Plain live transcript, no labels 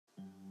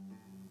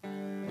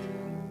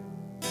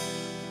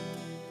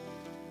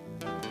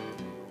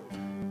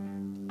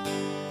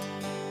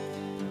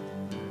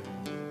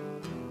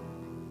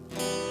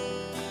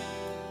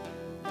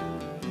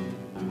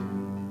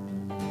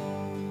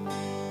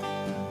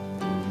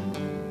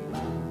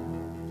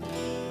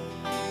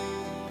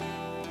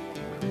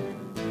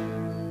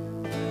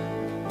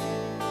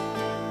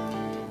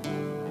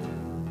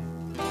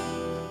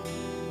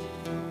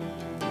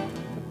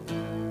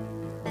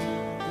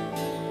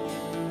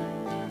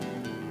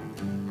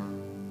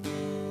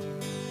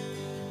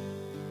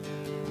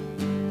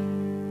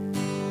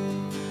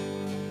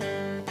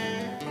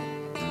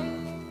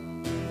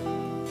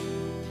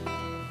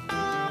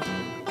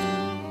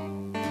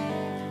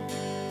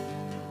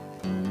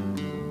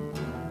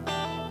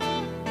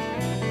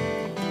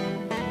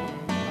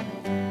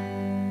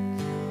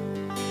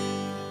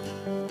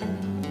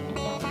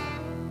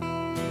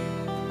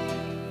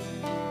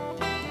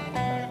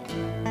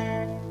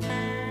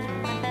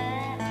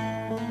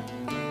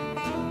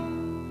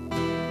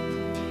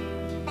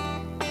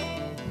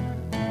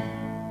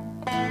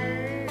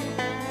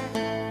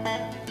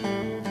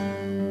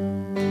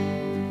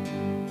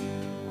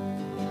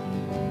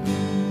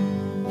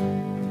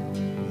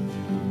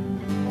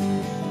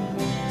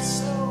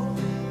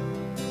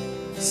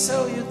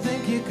So you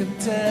think you can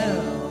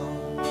tell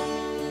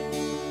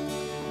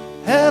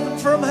heaven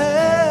from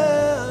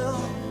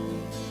hell,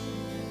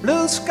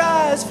 blue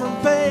skies from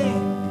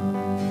pain?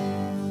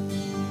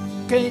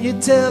 Can you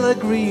tell a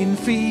green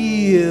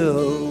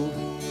field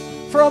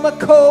from a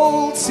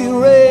cold sea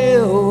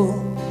rail?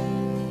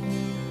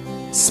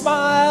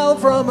 Smile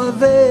from a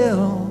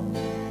veil.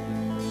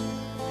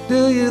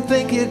 Do you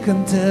think you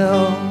can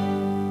tell?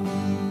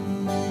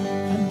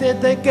 And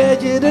did they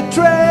get you to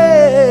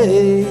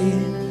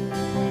trade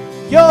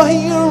your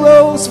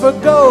heroes for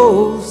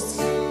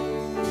ghosts,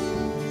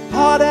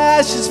 hot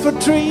ashes for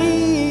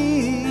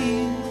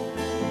trees,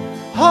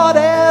 hot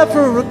air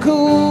for a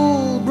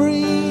cool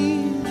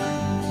breeze,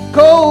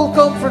 cold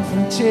comfort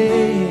from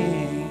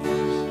change?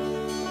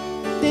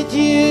 Did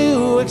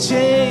you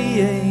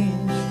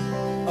exchange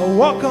a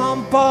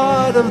walk-on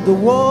part of the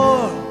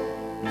war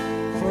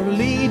for a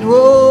lead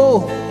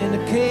role in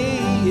a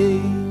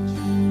cage?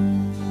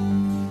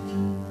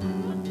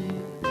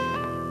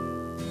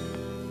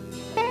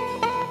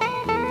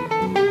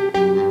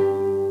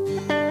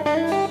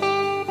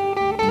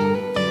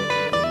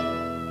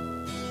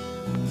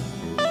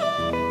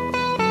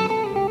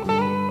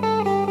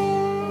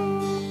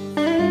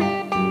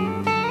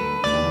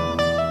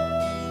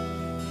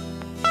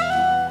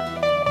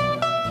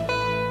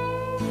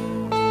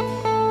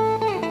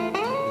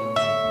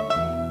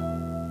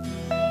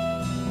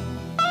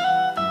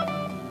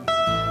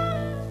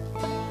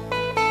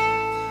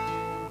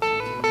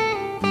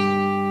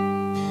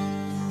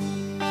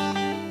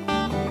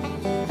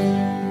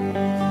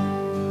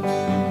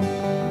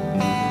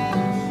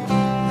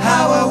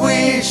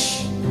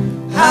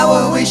 How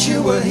I wish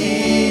you were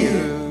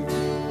here.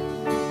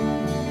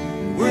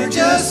 We're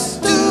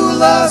just two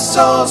lost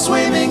souls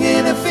swimming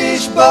in a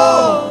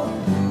fishbowl,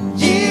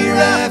 year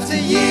after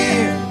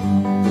year,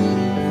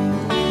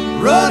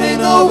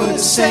 running over the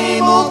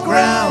same old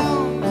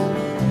ground.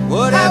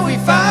 What have we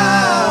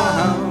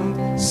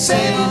found?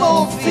 Same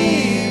old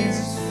fears.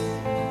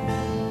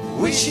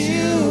 Wish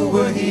you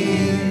were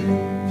here.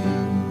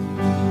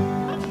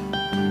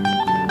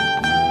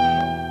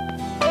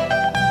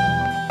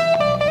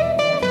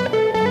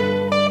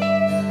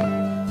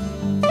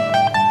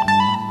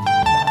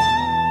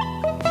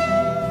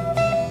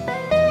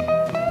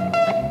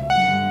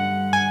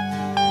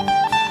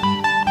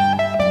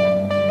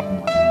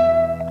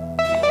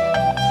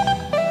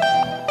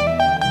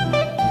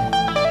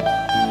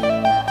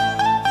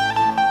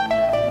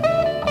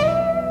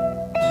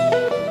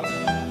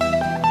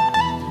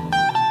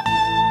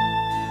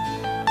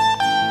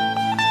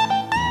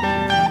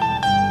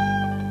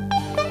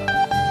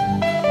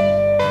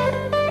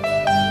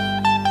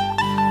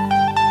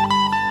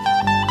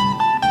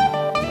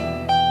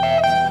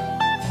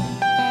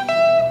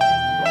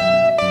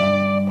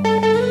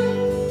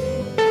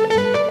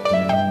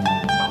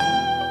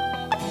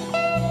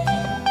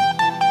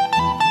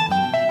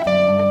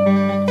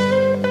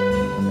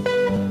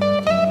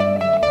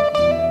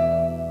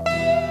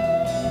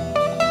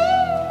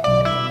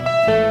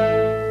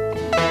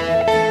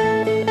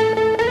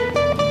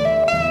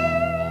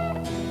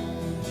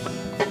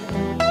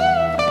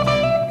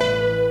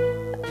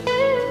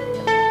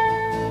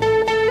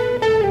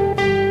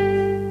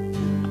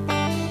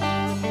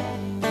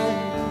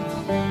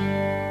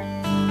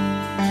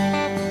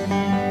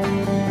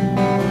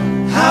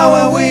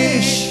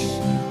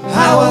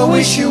 How I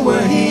wish you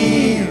were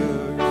here.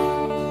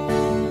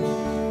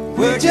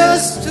 We're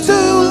just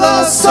two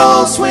lost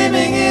souls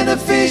swimming in a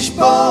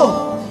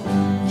fishbowl,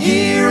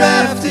 year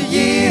after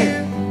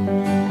year,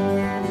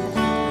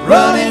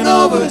 running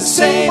over the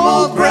same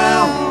old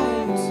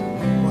ground.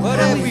 What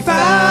have we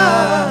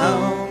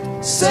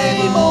found?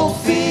 Same old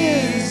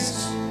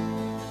fears.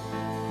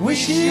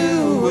 Wish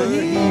you were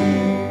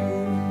here.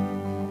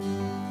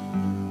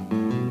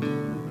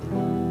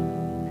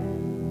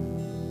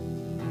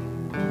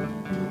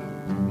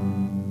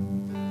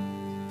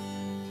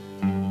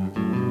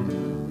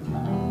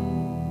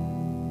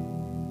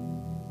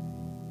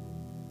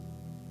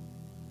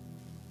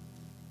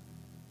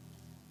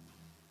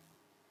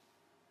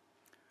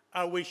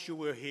 I wish you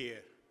were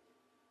here.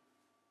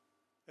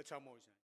 Dat zou mooi zijn.